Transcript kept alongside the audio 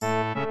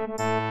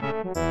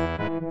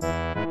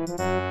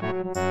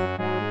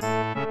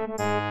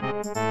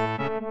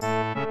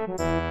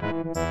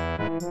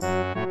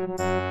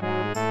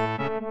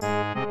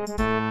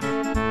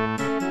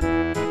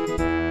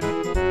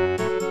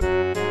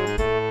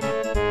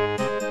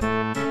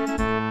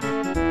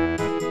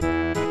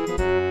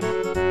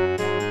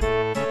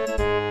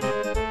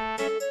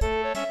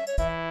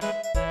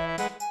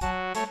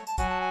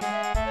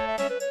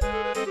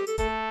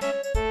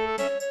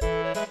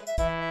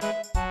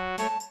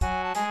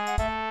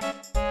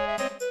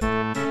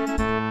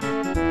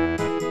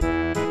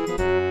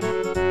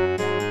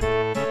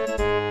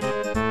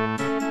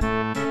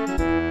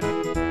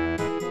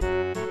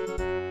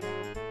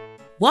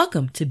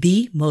Welcome to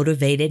Be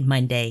Motivated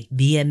Monday,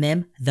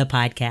 BMM, the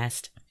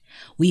podcast.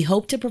 We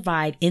hope to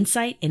provide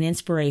insight and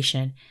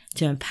inspiration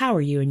to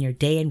empower you in your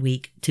day and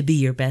week to be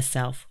your best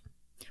self.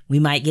 We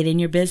might get in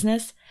your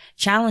business,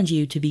 challenge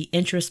you to be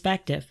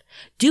introspective,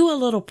 do a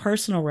little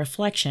personal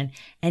reflection,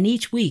 and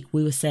each week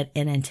we will set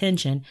an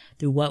intention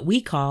through what we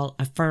call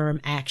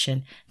affirm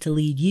action to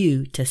lead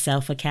you to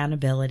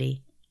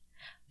self-accountability.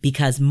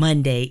 Because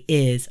Monday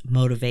is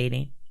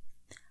motivating.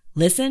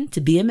 Listen to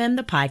BMM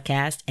the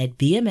podcast at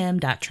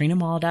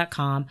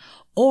bmm.trinamall.com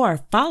or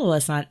follow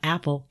us on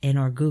Apple and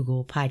or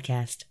Google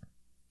Podcast.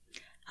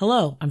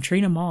 Hello, I'm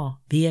Trina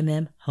Mall,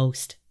 BMM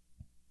host.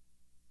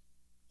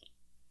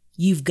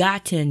 You've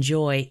got to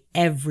enjoy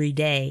every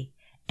day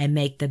and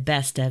make the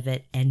best of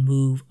it and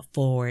move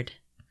forward.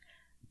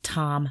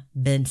 Tom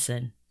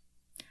Benson.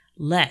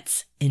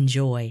 Let's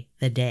enjoy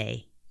the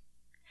day.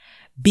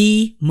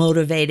 Be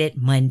Motivated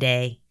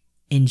Monday.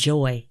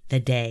 Enjoy the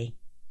day.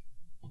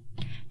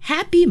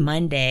 Happy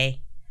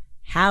Monday.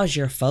 How's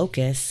your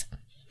focus?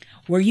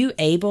 Were you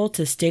able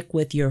to stick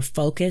with your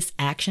focus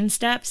action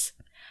steps?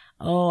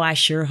 Oh, I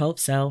sure hope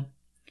so.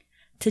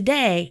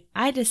 Today,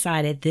 I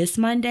decided this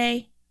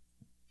Monday,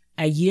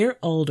 a year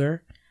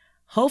older,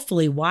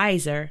 hopefully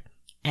wiser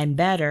and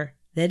better,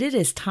 that it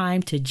is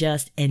time to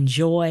just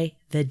enjoy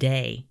the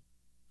day.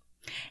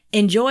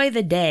 Enjoy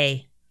the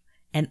day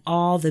and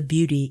all the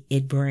beauty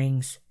it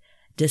brings.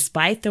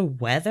 Despite the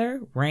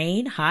weather,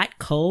 rain, hot,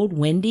 cold,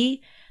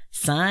 windy,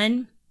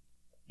 sun,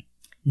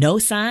 no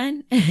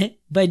sun,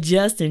 but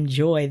just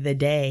enjoy the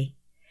day.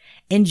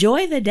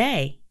 Enjoy the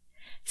day.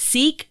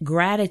 Seek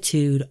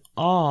gratitude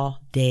all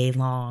day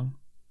long.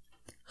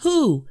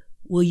 Who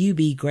will you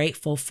be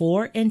grateful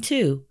for and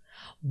to?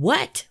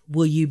 What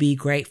will you be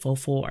grateful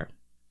for?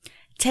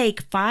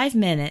 Take 5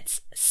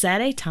 minutes,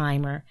 set a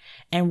timer,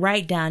 and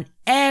write down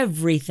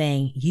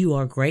everything you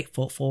are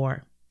grateful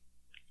for.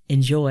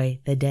 Enjoy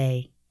the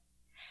day.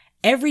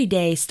 Every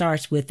day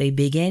starts with a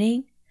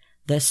beginning,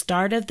 the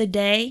start of the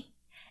day,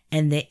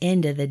 and the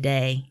end of the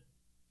day.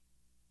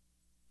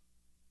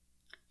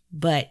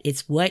 But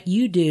it's what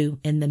you do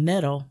in the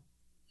middle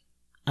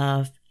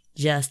of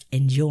just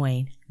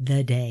enjoying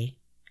the day.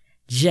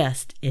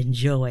 Just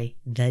enjoy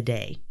the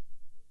day.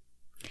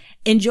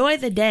 Enjoy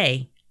the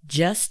day.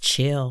 Just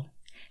chill.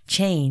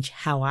 Change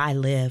how I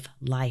live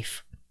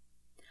life.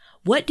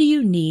 What do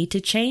you need to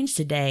change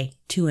today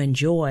to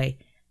enjoy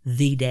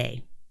the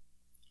day?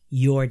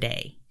 Your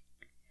day.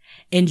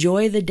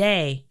 Enjoy the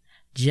day.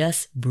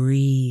 Just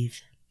breathe.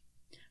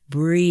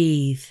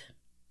 Breathe.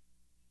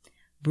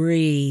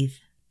 Breathe.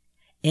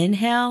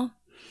 Inhale.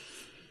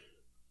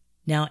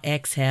 Now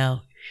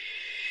exhale.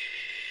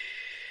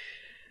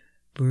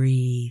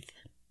 Breathe.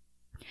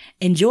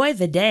 Enjoy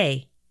the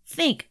day.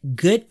 Think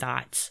good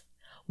thoughts.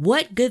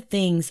 What good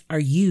things are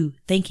you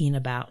thinking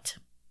about?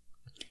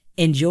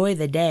 Enjoy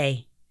the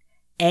day.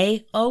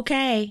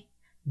 A-okay.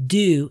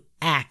 Do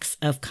acts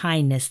of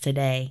kindness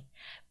today.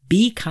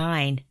 Be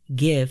kind.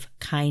 Give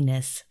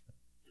kindness.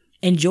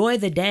 Enjoy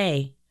the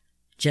day.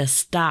 Just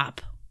stop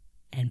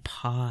and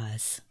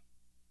pause.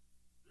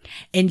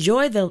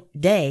 Enjoy the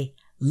day.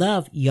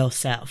 Love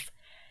yourself.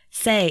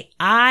 Say,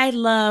 I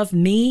love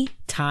me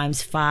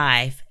times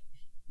 5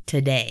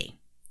 today.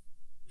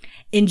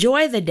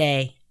 Enjoy the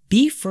day.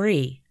 Be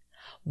free.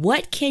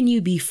 What can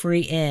you be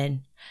free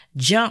in?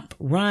 Jump,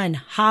 run,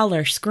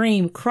 holler,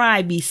 scream,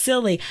 cry, be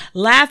silly,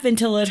 laugh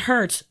until it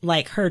hurts,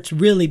 like hurts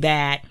really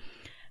bad.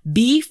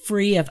 Be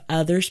free of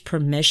others'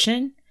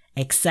 permission,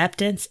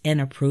 acceptance,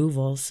 and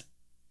approvals.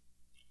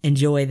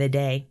 Enjoy the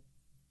day.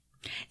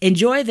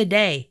 Enjoy the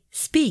day.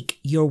 Speak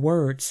your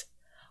words.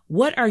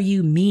 What are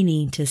you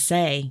meaning to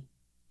say?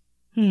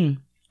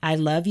 I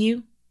love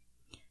you.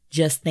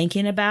 Just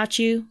thinking about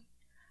you.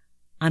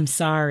 I'm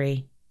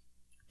sorry.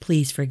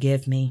 Please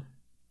forgive me.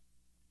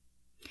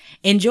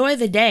 Enjoy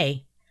the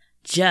day.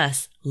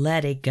 Just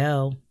let it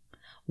go.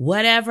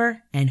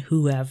 Whatever and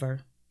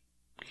whoever.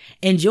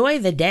 Enjoy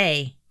the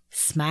day.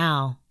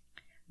 Smile.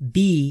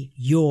 Be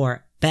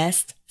your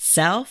best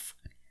self.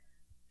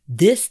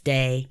 This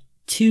day,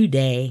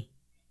 today,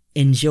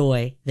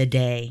 enjoy the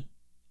day.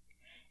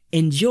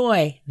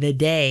 Enjoy the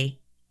day.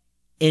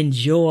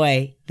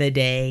 Enjoy the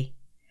day.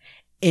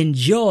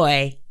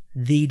 Enjoy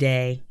the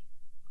day.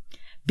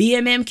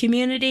 BMM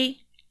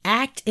community,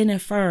 act and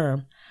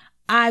affirm.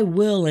 I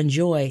will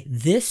enjoy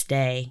this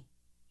day,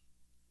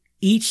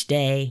 each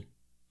day,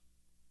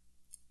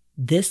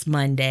 this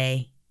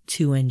Monday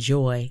to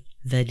enjoy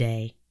the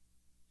day.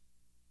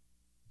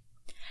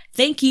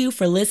 Thank you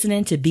for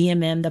listening to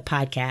BMM the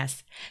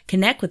podcast.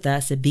 Connect with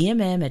us at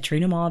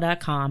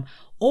bmm@trinamall.com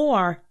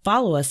or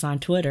follow us on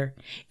Twitter.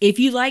 If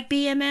you like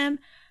BMM,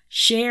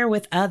 share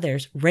with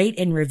others, rate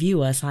and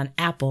review us on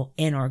Apple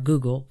and or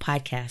Google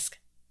Podcasts.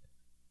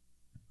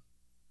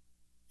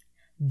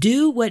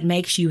 Do what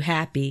makes you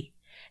happy.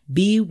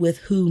 Be with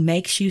who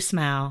makes you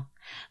smile.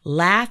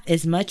 Laugh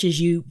as much as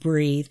you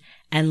breathe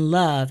and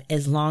love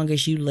as long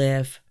as you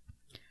live.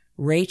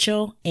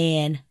 Rachel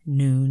Ann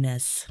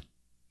Nunes.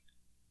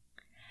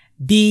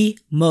 Be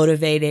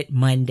motivated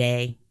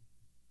Monday.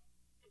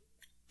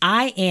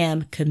 I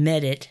am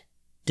committed,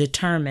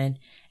 determined,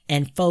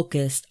 and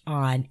focused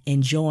on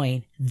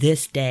enjoying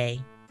this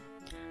day.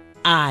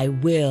 I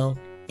will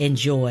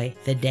enjoy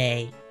the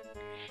day.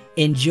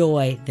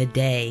 Enjoy the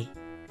day.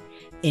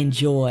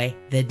 Enjoy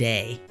the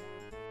day.